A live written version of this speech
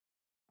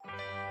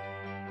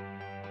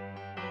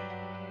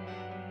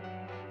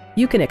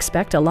You can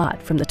expect a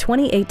lot from the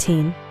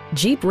 2018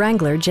 Jeep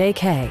Wrangler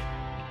JK.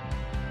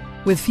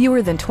 With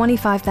fewer than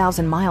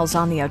 25,000 miles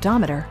on the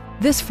odometer,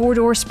 this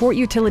four-door sport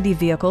utility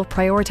vehicle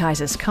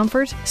prioritizes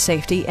comfort,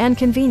 safety, and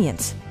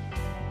convenience.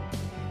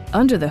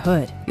 Under the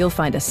hood, you'll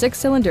find a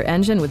 6-cylinder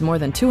engine with more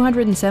than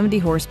 270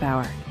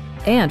 horsepower.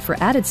 And for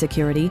added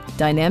security,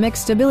 dynamic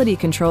stability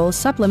control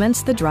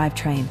supplements the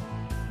drivetrain.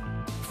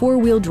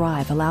 Four-wheel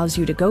drive allows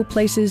you to go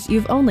places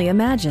you've only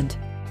imagined.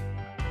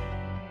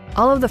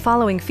 All of the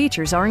following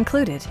features are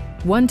included: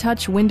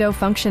 one-touch window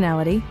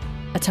functionality,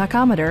 a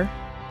tachometer,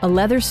 a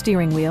leather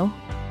steering wheel,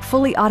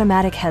 fully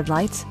automatic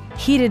headlights,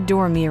 heated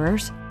door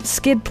mirrors,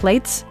 skid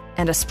plates,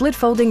 and a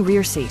split-folding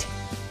rear seat.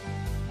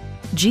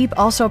 Jeep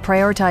also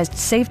prioritized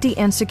safety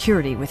and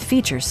security with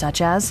features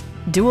such as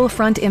dual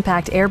front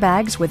impact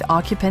airbags with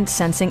occupant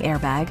sensing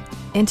airbag,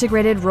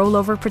 integrated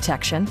rollover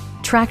protection,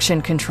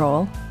 traction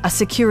control, a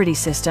security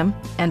system,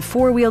 and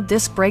four-wheel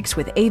disc brakes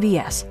with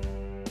ABS.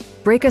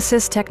 Brake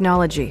Assist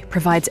technology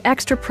provides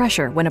extra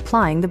pressure when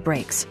applying the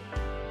brakes.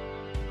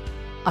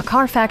 A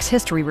Carfax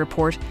history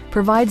report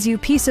provides you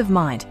peace of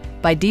mind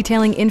by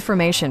detailing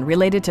information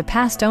related to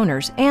past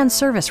owners and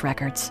service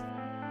records.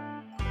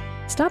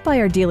 Stop by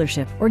our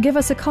dealership or give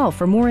us a call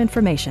for more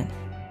information.